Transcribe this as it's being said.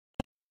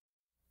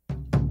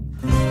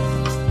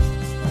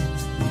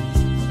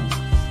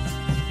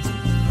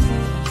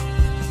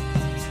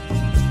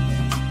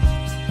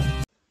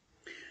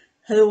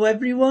Hello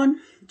everyone,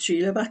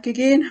 Sheila back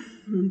again.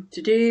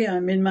 Today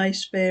I'm in my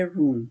spare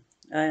room.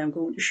 I am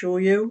going to show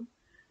you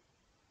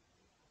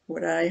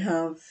what I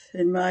have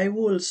in my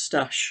wool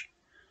stash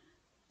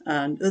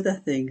and other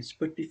things.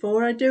 But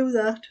before I do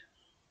that,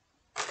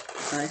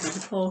 I have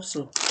a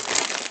parcel.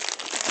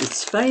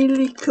 It's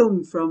finally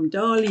come from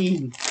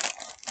Darlene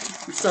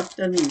this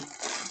afternoon.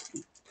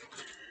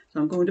 So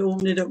I'm going to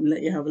open it up and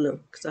let you have a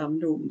look because I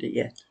haven't opened it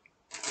yet.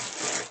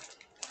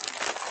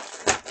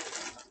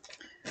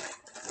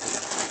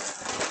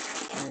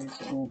 There's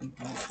the open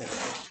part.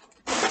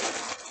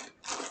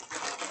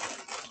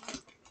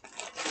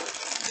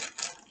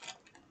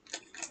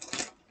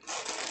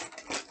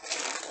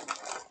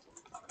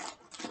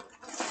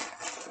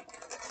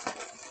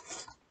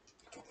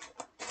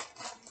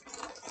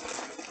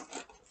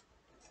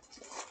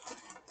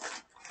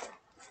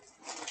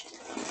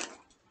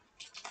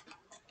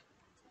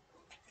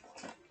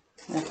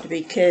 I have to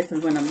be careful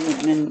when I'm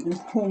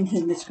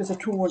opening this because I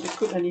don't want to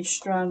cut any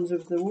strands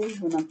of the wool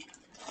when I'm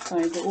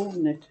trying to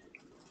open it.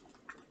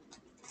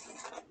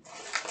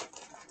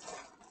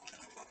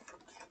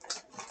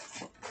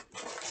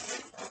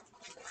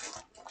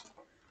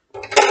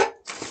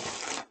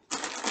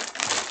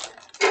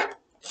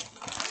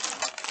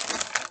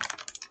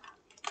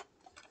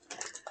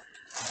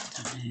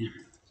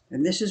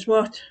 And this is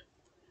what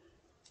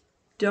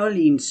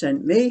Darlene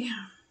sent me.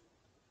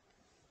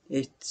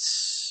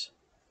 It's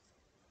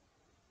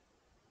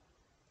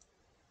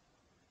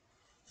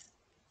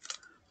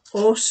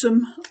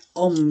Awesome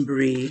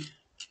Ombre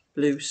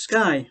Blue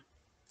Sky.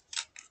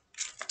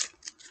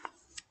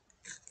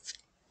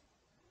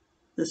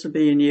 This will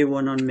be a new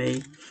one on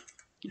me.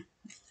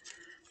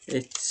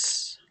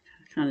 It's,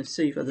 I can't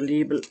see for the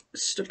label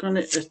stuck on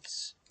it.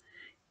 It's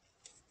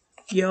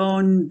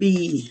Yarn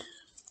Bee.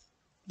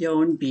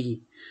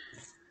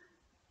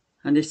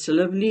 And it's a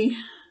lovely,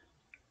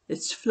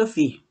 it's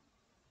fluffy.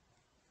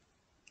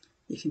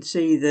 You can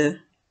see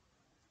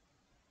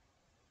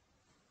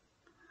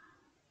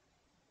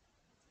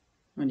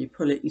when you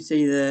pull it, you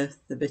see the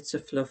bits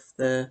of fluff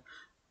there.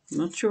 I'm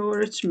not sure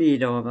what it's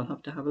made of, I'll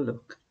have to have a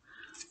look.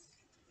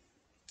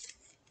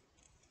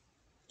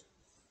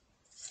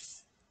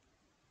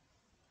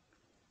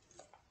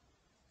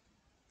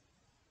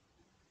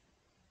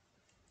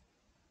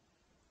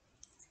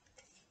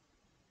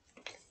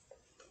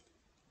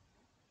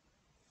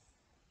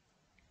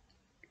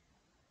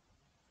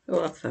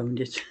 Oh, I found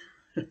it.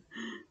 They're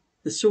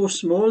so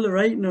small, the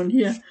writing on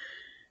here.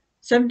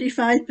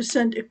 75%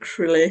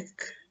 acrylic,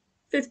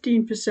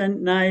 15%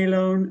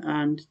 nylon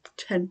and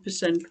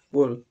 10%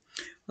 wool.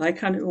 I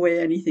can't wear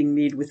anything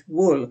made with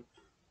wool,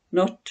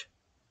 not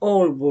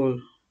all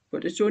wool,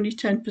 but it's only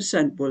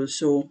 10% wool.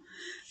 So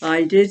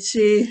I did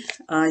say,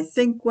 I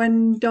think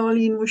when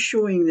Darlene was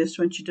showing this,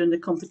 when she done the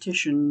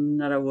competition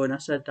that I won, I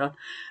said that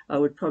I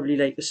would probably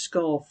like a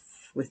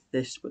scarf with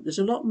this, but there's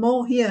a lot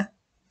more here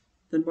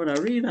than what I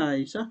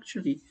realised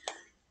actually.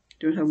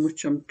 Don't know how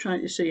much, I'm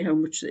trying to see how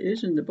much there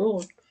is in the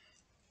board.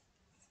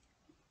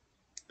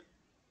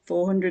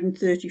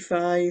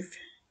 435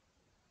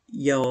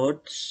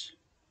 yards.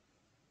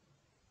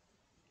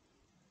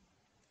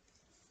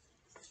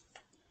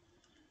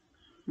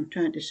 I'm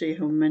trying to see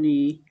how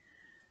many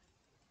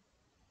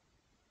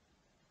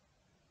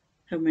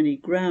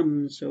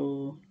grams,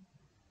 or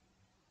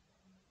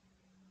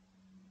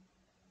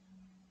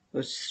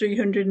it's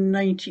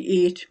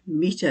 398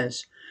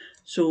 meters.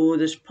 So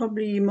there's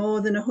probably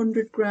more than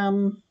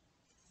 100-gram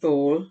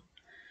ball.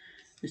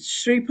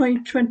 It's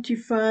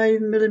 3.25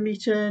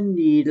 millimeter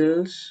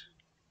needles,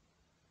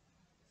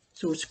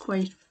 so it's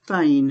quite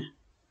fine.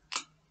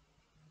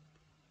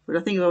 But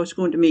I think if I was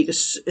going to make a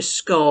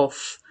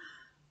scarf,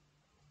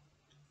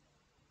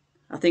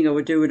 I think I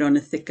would do it on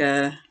a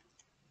thicker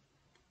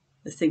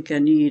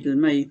needle.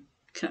 My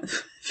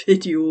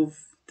video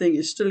thing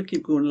is still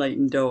keep going light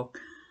and dark,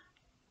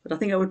 but I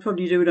think I would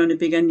probably do it on a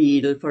bigger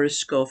needle for a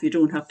scarf. You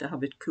don't have to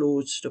have it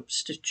closed up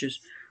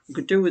stitches. We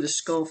could do with a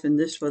scarf in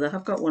this, but I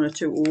have got one or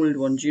two old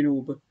ones, you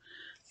know, but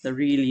they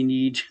really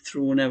need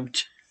thrown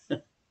out.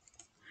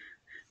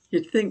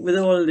 You'd think with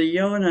all the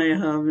yarn I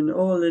have and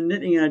all the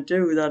knitting I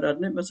do that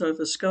I'd knit myself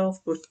a scarf,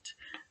 but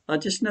I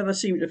just never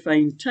seem to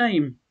find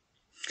time.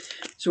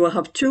 So I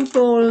have 2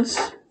 balls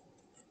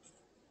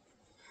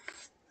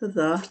of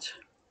that.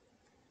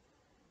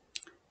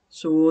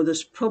 So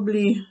there's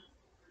probably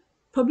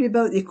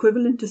about the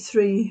equivalent to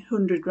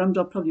 300 grams.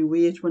 I'll probably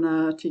weigh it when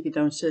I take it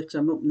downstairs because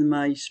I'm up in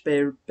my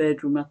spare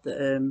bedroom at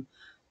the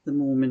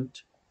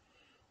moment.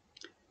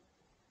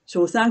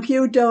 So thank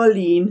you,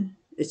 Darlene.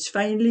 It's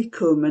finally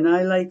come, and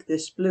I like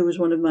this. Blue is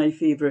one of my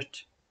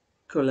favourite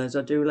colours.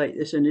 I do like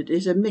this, and it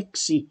is a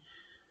mixy.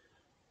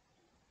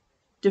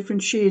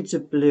 Different shades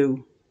of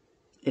blue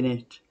in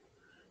it.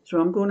 So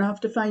I'm going to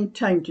have to find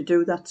time to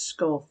do that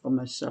scarf for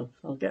myself.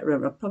 I'll get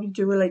around. I'll probably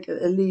do like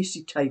a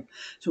lacy type,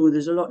 so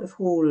there's a lot of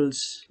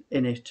holes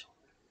in it.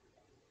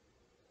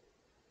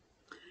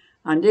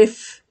 And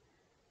if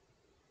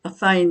I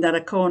find that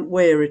I can't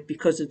wear it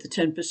because of the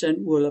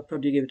 10% wool, I'll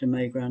probably give it to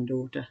my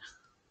granddaughter.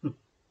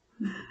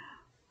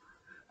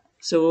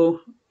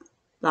 So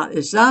that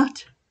is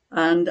that.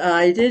 And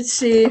I did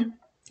say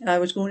I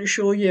was going to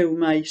show you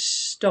my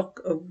stock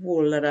of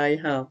wool that I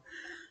have.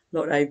 A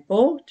lot I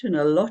bought and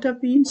a lot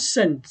have been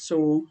sent.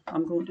 So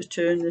I'm going to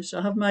turn this.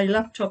 I have my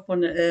laptop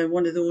on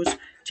one of those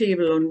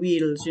table on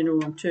wheels, you know,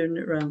 I'm turning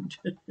it around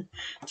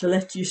to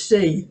let you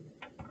see.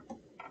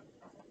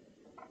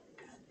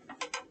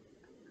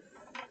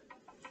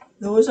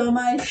 Those are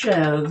my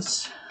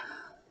shelves.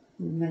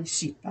 My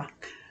seat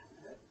back.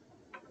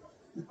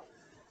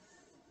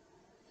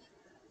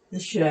 The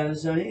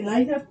shelves are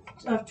like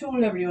I've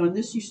told everyone,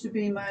 this used to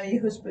be my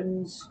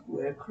husband's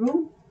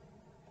workroom,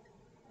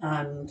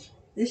 and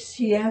this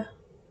here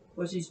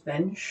was his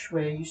bench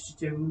where he used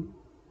to do.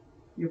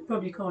 You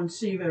probably can't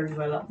see very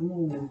well at the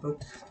moment,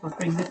 but I'll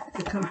bring the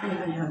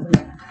computer down.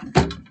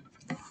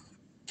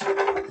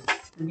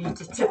 I need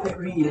to tip it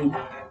really.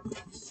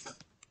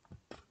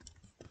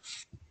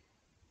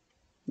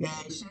 Yeah,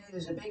 you see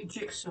there's a big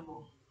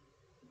jigsaw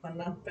on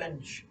that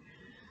bench.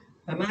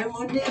 I might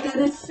one day get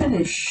it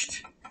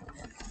finished.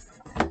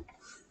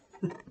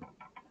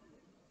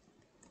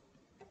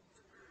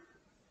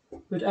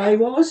 But I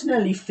was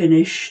nearly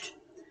finished,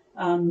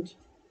 and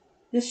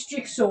this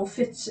jigsaw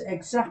fits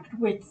exact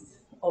width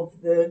of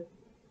the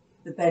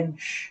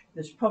bench.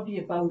 There's probably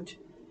about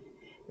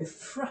a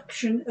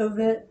fraction of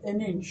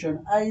an inch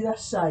on either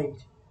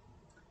side.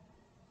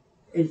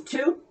 And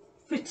two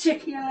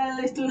particular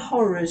little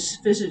horrors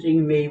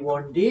visiting me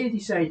one day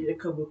decided to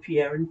come up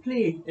here and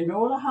play. And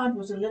all I had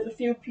was a little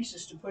few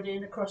pieces to put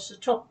in across the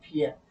top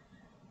here.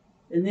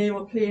 And they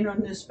were playing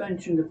on this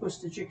bench and they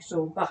pushed the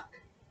jigsaw back.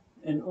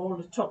 And all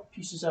the top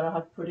pieces that I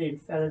had put in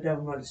fell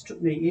down. Well, it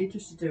took me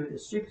ages to do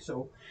this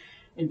jigsaw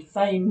and to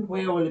find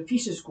where all the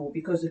pieces go,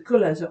 because the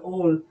colours are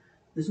all,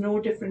 there's no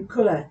different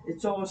colour,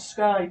 it's all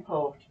sky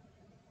part.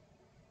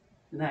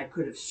 And I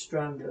could have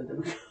strangled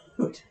them.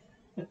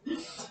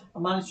 I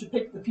managed to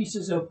pick the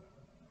pieces up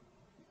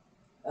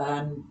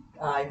and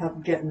I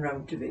haven't gotten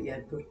round to it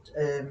yet, but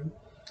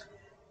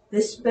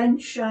this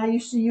bench I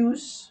used to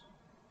use,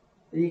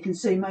 you can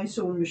see my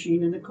sewing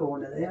machine in the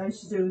corner there. I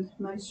used to do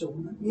my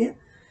sewing here.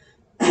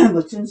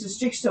 But since the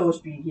jigsaw's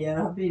been here,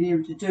 I've been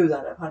able to do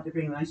that. I've had to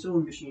bring my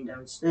sewing machine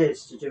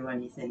downstairs to do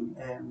anything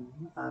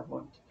I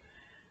want.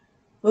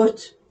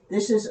 But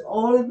this is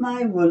all of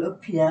my wool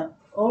up here.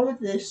 All of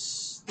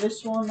this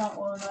one, that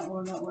one, that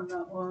one, that one,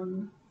 that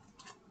one,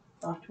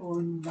 that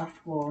one, that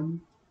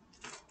one,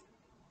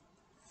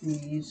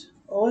 these,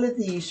 all of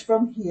these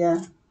from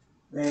here,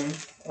 they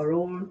are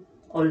all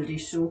Aldi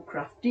So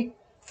Crafty.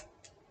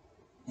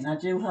 And I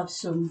do have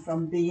some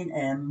from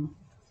B&M.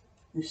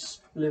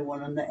 This blue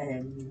one on the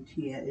end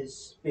here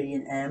is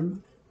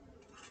B&M,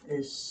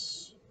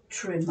 is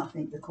trim, I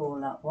think they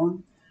call that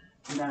one.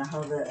 And then I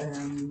have a,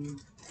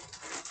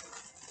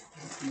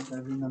 I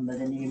never remember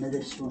the name of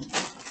this one.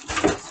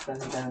 It's fell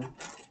down.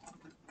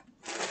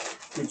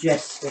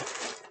 Majestic.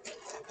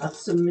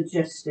 That's some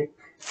Majestic.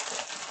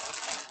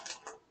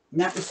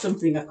 And that is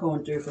something I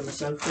can't do for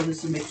myself because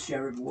it's a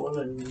mixture of wool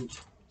and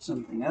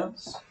something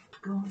else.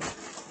 Go on.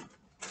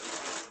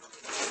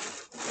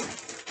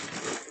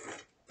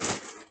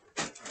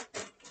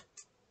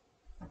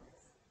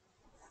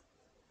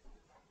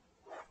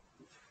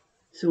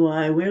 So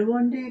I will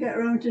one day get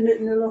around to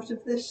knitting a lot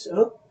of this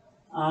up,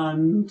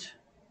 and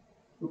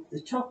up the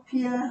top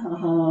here I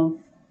have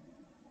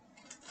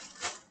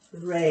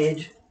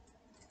red.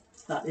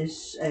 That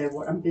is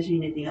what I'm busy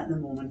knitting at the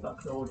moment for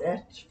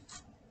Claudette.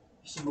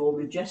 Some more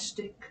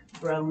Majestic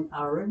brown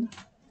Aran.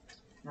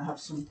 I have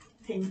some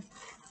pink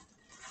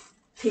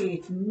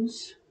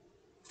patons.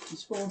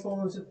 There's 4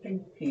 balls of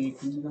pink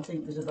patons, and I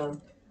think there's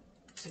about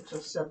 6 or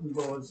 7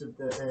 balls of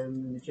the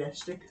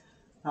Majestic.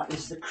 That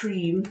is the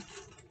cream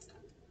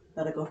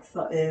that I got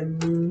for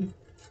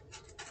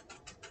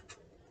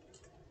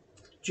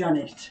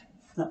Janet.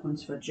 That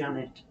one's for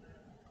Janet.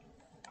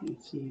 You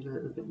can see a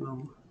little bit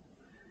more.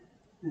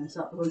 Yes,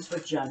 that one's for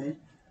Janet.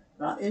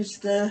 That is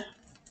the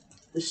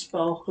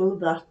sparkle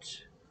that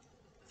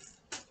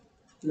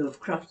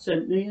Lovecraft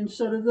sent me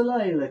instead of the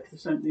lilac. They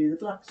sent me the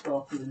black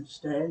sparkle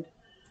instead.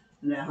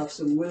 And I have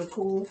some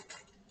Wilko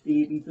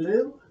baby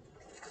blue,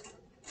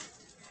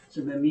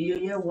 some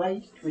Amelia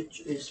white,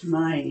 which is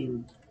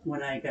mine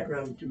when I get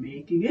round to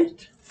making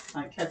it.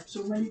 I kept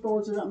so many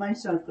balls of that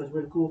myself because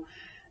Wilko,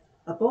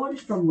 I bought it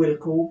from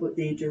Wilko, but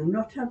they do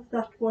not have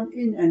that one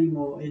in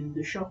anymore in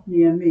the shop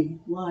near me.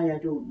 Why, I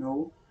don't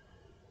know.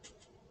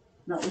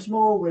 That was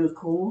more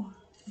Wilko,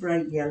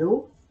 bright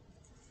yellow.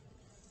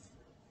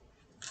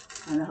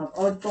 And I have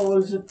odd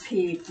balls of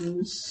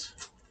patons,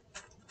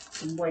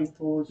 some white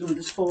balls. Oh,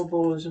 there's 4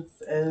 balls of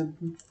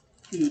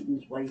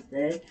patons white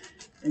there.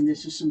 And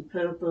this is some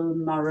purple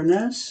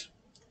mariners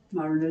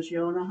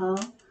yarn I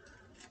have.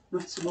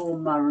 That's some more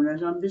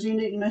mariners. I'm busy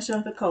knitting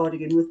myself a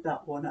cardigan with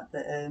that one at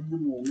the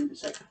moment.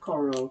 It's like a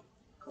coral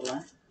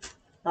colour.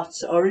 That's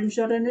the orange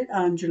that I knit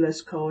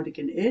Angela's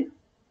cardigan in.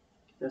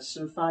 There's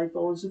some 5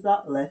 balls of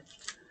that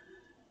left.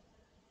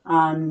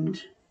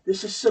 And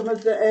this is some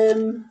of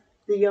the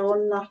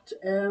yarn that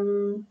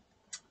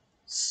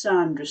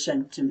Sandra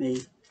sent to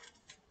me.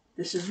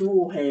 This is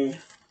mohair.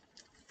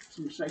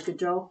 It's like a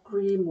dark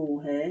grey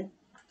mohair. And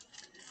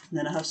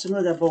then I have some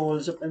other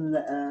balls up in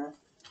the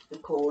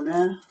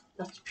corner.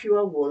 That's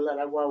pure wool that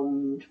I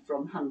wound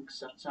from hanks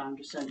that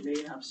Sandra sent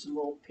me. I have some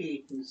more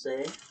patents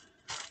there.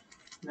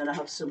 And then I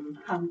have some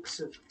hanks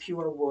of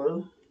pure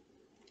wool,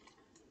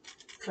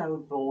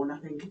 cloud bone I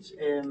think it's,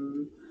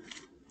 and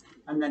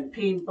then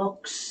paint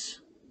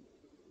box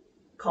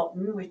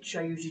cotton, which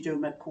I usually do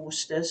my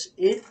coasters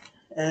in.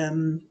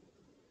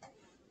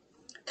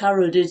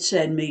 Carol did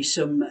send me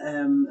some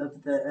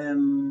of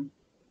the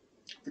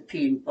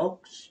paint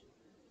box,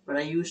 but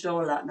I used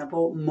all that and I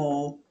bought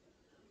more.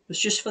 It was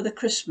just for the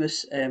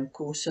Christmas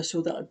coaster,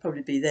 so that'll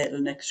probably be there till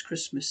next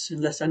Christmas,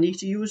 unless I need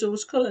to use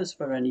those colours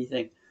for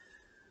anything.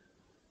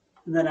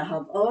 And then I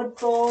have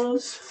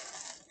oddballs,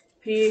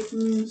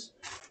 patents,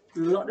 a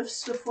lot of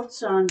stuff what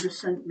Sandra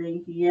sent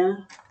me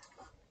here.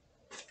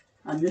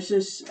 And this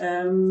is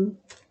 2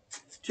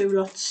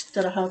 lots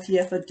that I have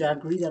here for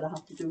daggery, that I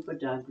have to do for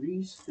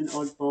daggeries, and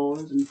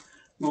oddballs and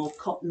more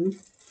cotton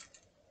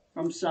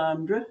from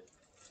Sandra.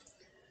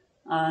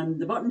 And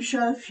the bottom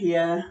shelf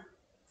here,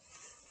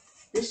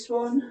 this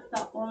one,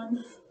 that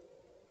one,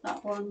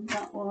 that one,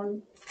 that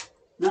one,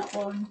 that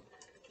one,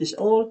 is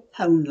all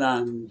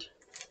Poundland.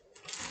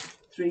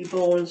 3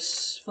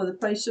 balls for the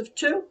price of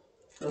 2,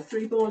 so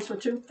 3 balls for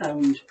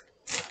 £2.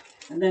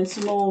 And then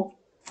some more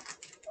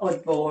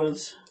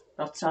oddballs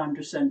that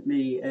Sandra sent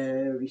me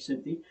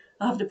recently.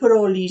 I have to put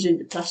all these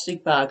into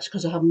plastic bags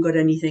because I haven't got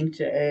anything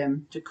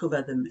to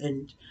cover them,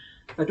 and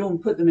if I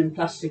don't put them in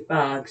plastic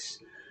bags,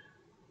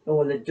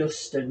 all the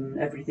dust and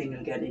everything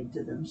will get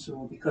into them,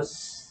 so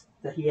because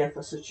they're here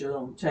for such a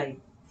long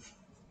time.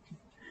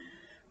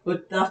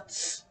 But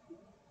that's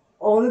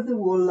all of the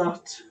wool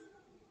that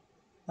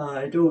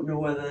I don't know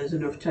whether there's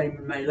enough time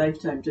in my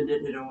lifetime to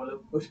knit it all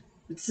up, but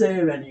it's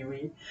there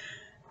anyway.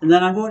 And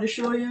then I'm going to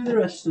show you the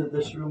rest of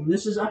this room.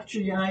 This is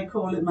actually, I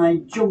call it my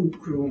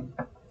junk room.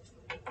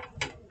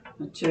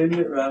 I turn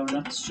it around,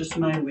 that's just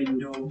my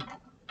window.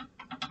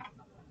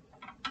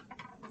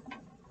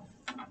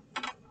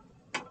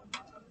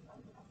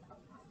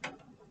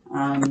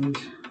 And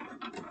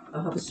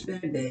I have a spare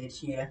bed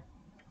here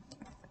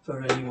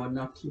for anyone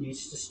that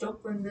needs to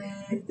stop when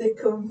they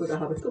come. But I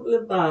have a couple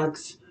of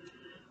bags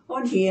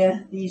on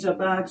here. These are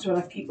bags where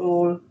I keep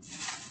all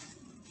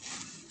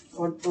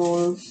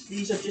oddballs.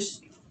 These are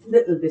just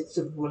little bits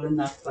of wool in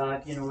that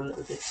bag, you know,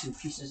 little bits and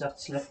pieces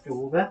that's left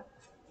over.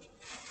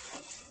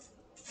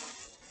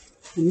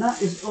 And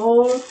that is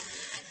all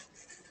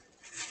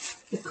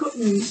the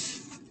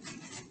cuttings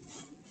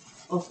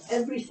of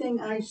everything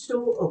I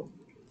sew up.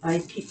 I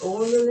keep all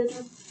the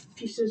little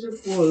pieces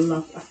of wool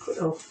that I cut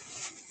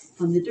off,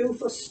 and they do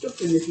for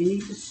stuffing if you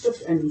need to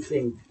stuff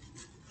anything.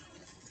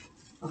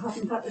 I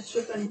haven't had to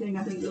stuff anything.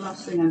 I think the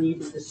last thing I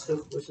needed to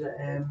stuff was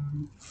a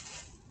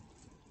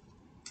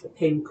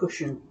pin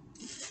cushion.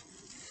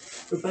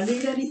 But if I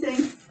need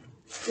anything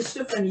to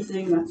stuff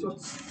anything, that's what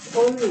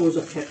all those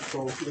are kept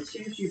for. It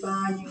saves you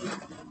buying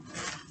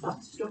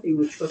that stuffing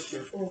which costs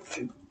you a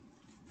fortune.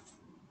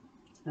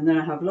 And then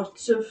I have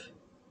lots of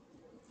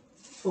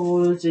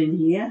balls in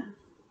here.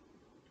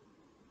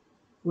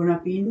 When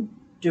I've been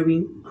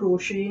doing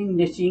crocheting,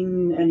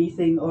 knitting,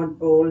 anything odd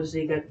balls,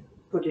 they get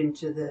put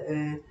into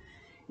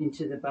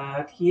the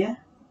bag here.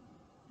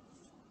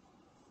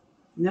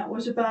 And that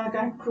was a bag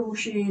I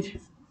crocheted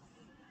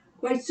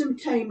quite some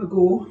time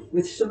ago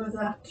with some of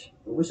that.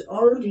 It was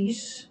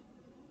Aldi's.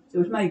 It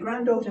was my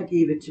granddaughter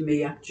gave it to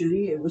me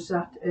actually. It was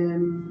that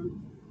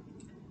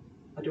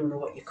I don't know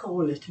what you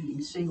call it. You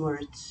can see where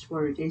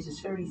it is. It's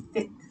very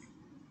thick.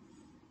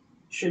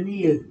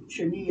 Chenille,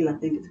 I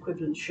think it's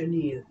equivalent to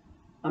chenille.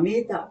 I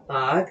made that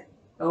bag.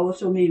 I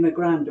also made my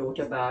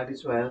granddaughter bag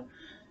as well.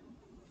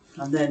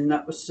 And then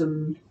that was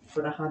some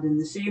what I had in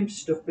the same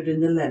stuff but in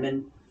the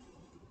lemon.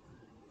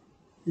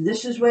 And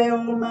this is where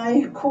all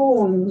my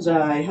cones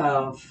I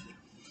have.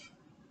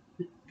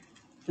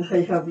 I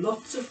have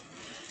lots of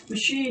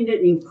machine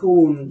knitting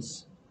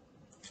cones.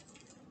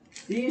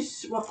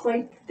 These were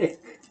quite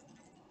thick.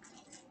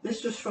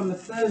 This was from a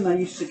firm I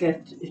used to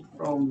get it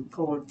from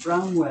called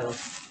Brownwell.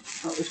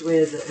 That was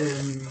where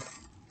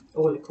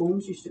all the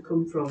cones used to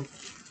come from.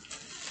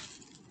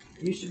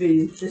 It used to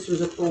be, this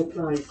was a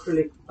 4-ply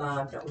acrylic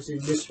bag that was in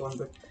this one,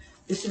 but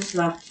this is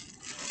that.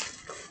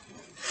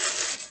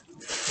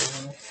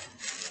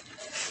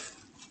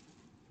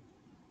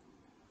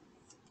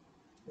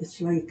 It's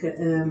like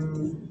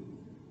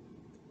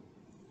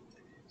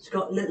it's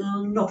got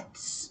little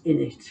knots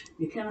in it.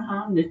 You can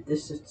hand knit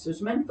this.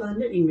 It's meant for the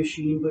knitting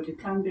machine, but it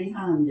can be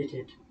hand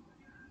knitted,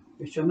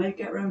 which I might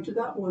get round to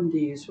that one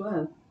day as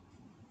well.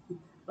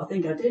 I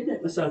think I did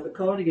knit myself a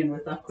cardigan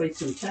with that quite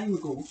some time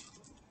ago.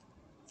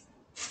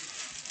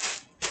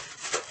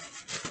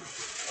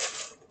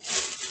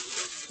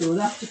 So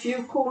that's a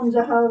few cones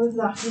I have of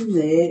that in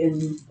there,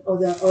 and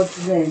other odds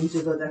and ends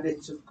of other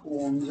bits of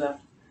cones that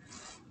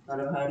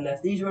I've had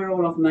left. These were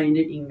all off my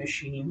knitting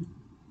machine,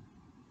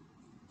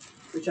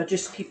 which I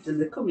just keep them.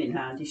 They come in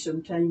handy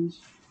sometimes.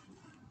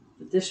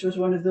 But this was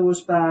one of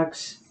those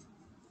bags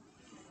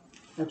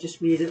I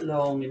just made it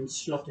long and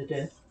slotted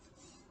a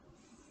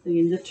thing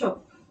in the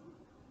top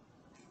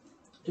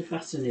to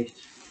fasten it.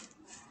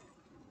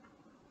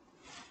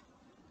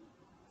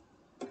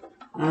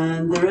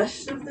 And the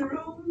rest of the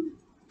room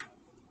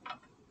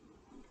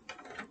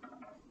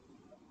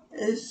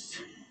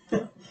is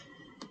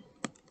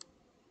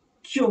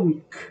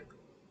junk.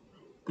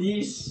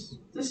 This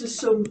is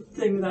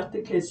something that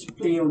the kids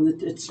play on.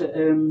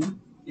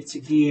 It's a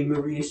game, a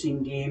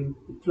racing game.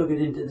 You plug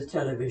it into the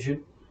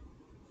television.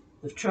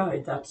 They've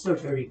tried that, it's not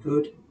very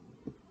good.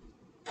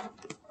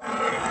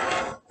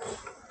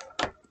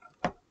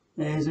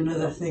 There's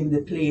another thing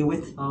they play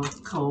with.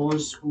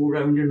 Cars go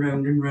round and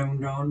round and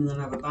round on, and they'll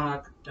have a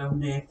bag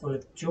down there full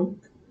of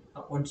junk.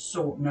 That one's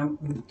sorting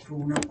out and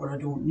throwing out what I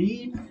don't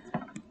need.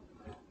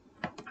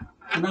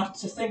 And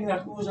that's the thing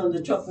that goes on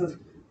the top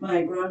of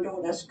my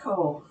granddaughter's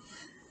car.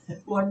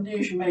 One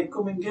day she might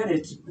come and get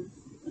it.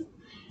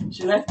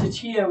 She left it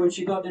here when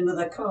she got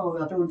another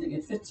car. I don't think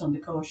it fits on the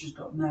car she's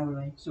got now,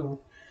 like,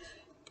 so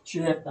she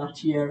left that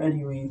here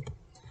anyway.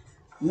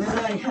 And then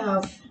I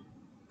have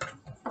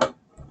a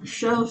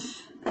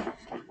shelf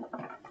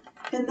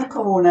in the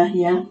corner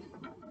here.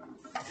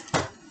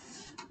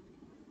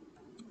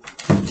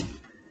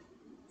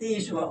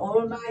 These were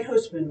all my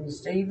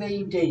husband's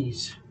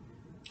DVDs.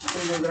 I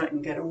don't know whether I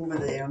can get over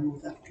there and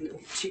move that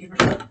little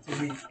table up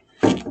to me.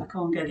 I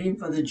can't get in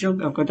for the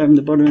junk I've got down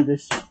the bottom of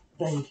this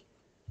bed.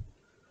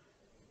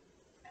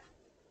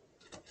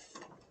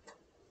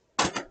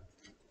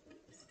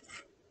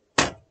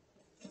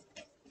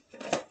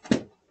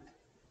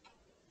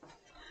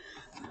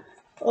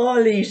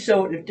 All these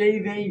sort of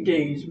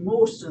DVDs,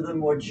 most of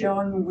them were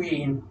John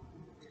Wayne.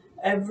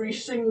 Every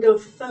single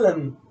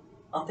film,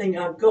 I think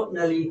I've got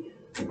a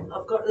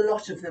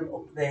lot of them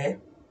up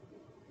there,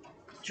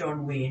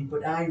 John Wayne,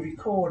 but I used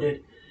to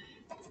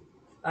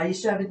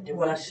have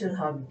I still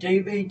have a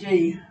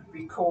DVD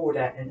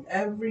recorder, and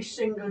every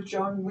single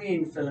John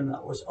Wayne film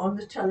that was on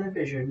the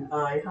television,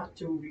 I had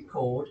to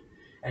record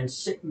and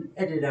sit and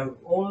edit out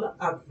all the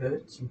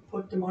adverts and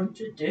put them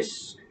onto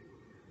disc.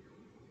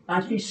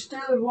 And he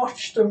still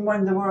watched them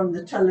when they were on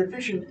the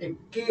television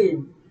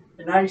again.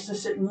 And I used to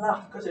sit and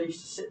laugh because I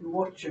used to sit and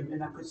watch him,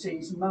 and I could see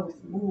his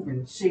mouth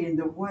moving, saying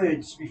the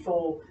words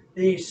before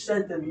they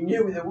said them. He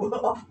knew they were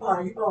off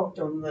by heart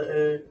on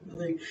the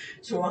thing.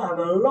 So I have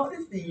a lot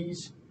of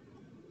these.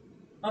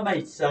 I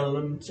might sell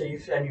them, see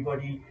if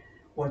anybody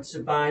wants to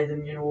buy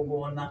them, you know,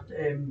 go on that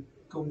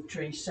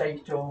Gumtree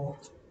site or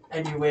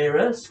anywhere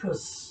else,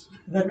 because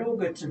they're no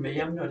good to me.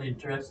 I'm not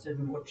interested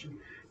in watching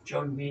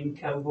John Wayne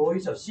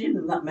cowboys. I've seen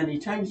them that many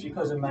times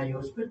because of my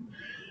husband.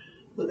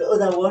 But the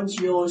other ones,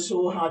 you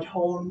also had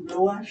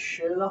Hornblower,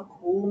 Sherlock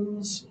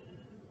Holmes,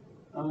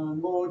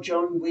 more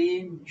John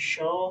Wayne,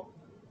 Shaw,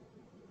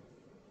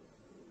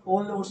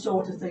 all those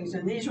sort of things.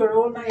 And these were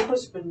all my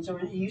husband's. I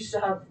mean, he used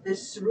to have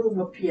this room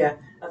up here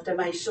after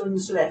my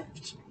sons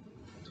left.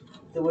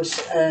 There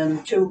was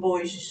two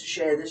boys used to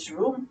share this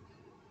room.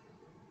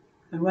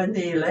 And when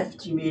they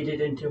left, he made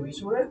it into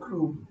his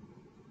workroom.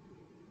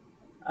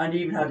 And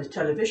he even had a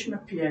television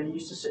up here, and he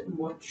used to sit and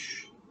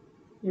watch.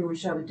 You know, we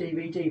used to have a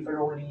DVD for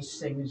all these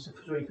things,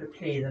 so he could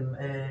play them,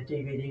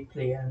 DVD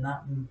player and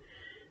that. And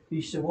we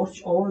used to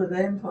watch all of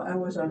them for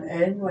hours on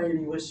end while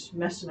he was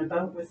messing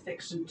about with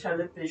fixing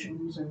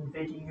televisions and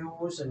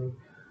videos. And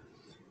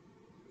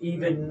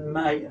even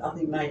I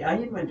think my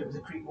iron went up the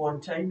creek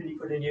one time and he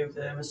put a new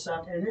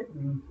thermostat in it.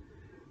 And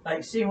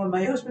like, see, when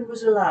my husband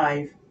was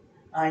alive,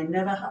 I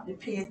never had to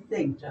pay a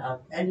thing to have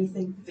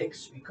anything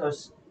fixed,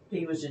 because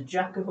he was a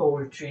jack of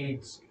all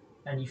trades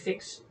and he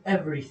fixed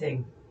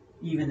everything.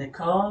 Even the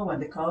car, when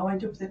the car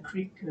went up the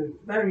creek,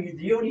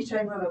 the only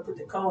time I ever put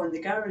the car in the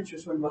garage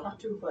was when we had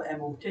to for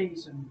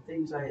MOTs and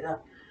things like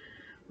that.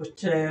 But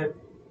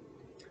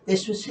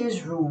this was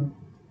his room,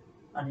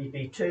 and he'd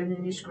be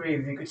turning his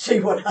grave. You could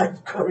see what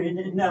I've got in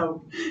it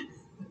now.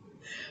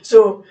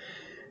 So,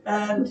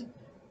 and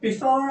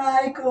before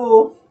I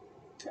go,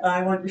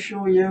 I want to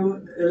show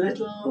you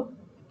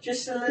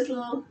just a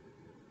little.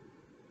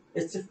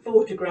 It's a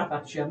photograph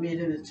actually. I made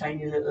it a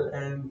tiny little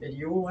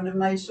video. One of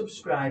my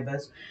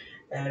subscribers,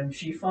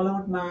 she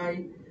followed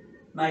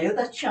my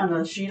other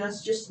channel,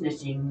 Sheila's Just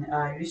Knitting.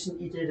 I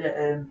recently did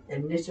a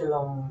knit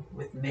along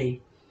with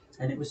me,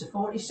 and it was a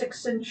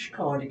 46-inch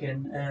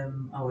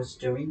cardigan I was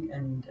doing.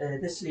 And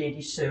this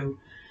lady Sue,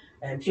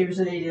 she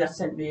was a lady that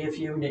sent me a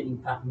few knitting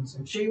patterns,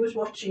 and she was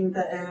watching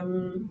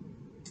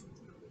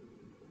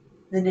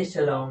the knit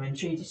along, and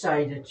she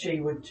decided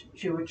she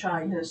would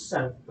try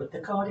herself. But the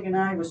cardigan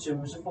I was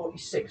doing was a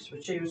 46,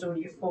 but she was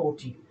only a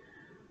 40.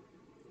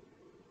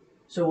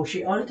 So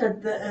she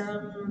altered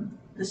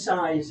the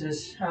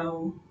sizes,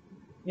 how,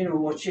 you know,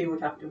 what she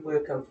would have to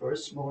work out for a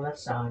smaller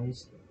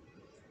size.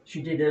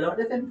 She did a lot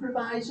of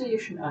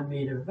improvisation and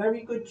made a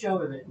very good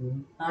job of it.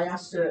 And I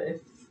asked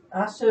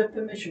her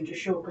permission to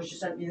show, because she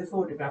sent me the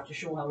photograph to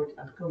show how it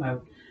had come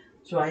out.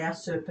 So I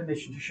asked her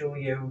permission to show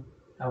you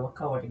how a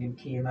cardigan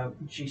came out,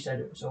 and she said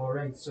it was all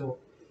right. So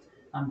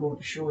I'm going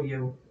to show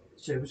you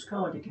Sue's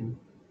cardigan.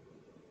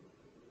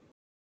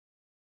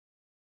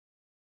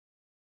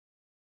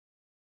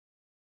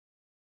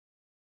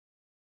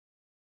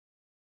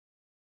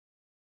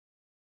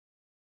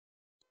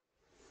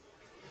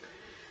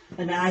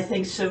 And I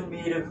think Sue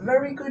made a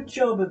very good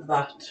job of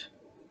that.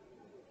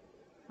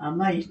 I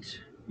might,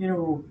 you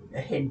know,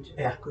 a hint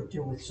I could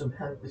do with some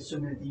help with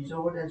some of these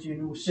orders, you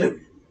know,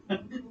 Sue.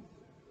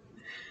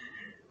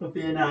 Would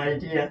be an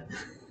idea.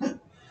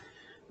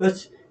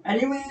 But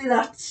anyway,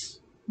 that's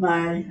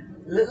my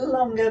little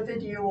longer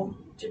video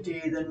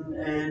today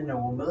than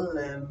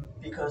normal,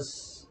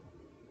 because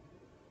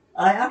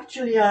I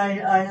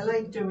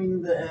like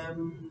doing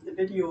the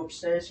video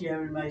upstairs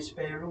here in my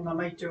spare room. I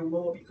might do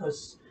more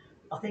because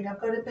I think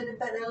I've got a bit of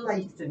better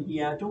light than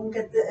here. I don't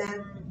get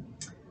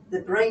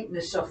the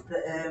brightness of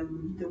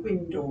the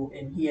window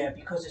in here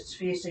because it's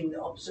facing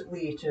the opposite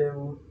way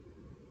to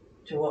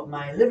what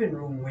my living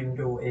room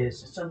window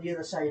is. It's on the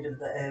other side of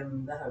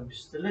the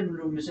house. The living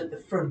room is at the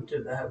front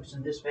of the house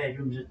and this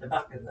bedroom is at the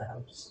back of the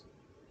house.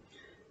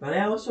 But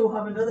I also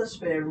have another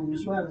spare room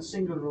as well, a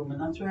single room, and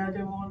that's where I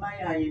do all my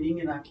ironing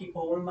and I keep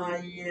all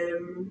my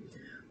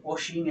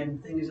washing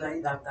and things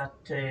like that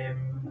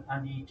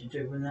I need to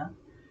do and that.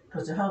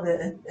 Because I have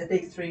a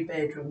big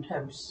 3-bedroomed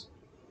house.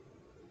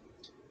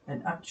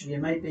 And actually I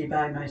might be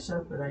by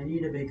myself, but I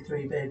need a big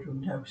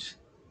 3-bedroomed house.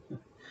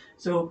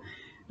 So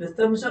the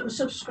thumbs up and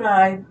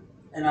subscribe,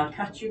 and I'll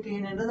catch you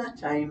again another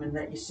time and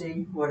let you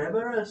see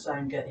whatever else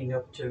I'm getting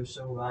up to.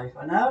 So bye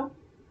for now.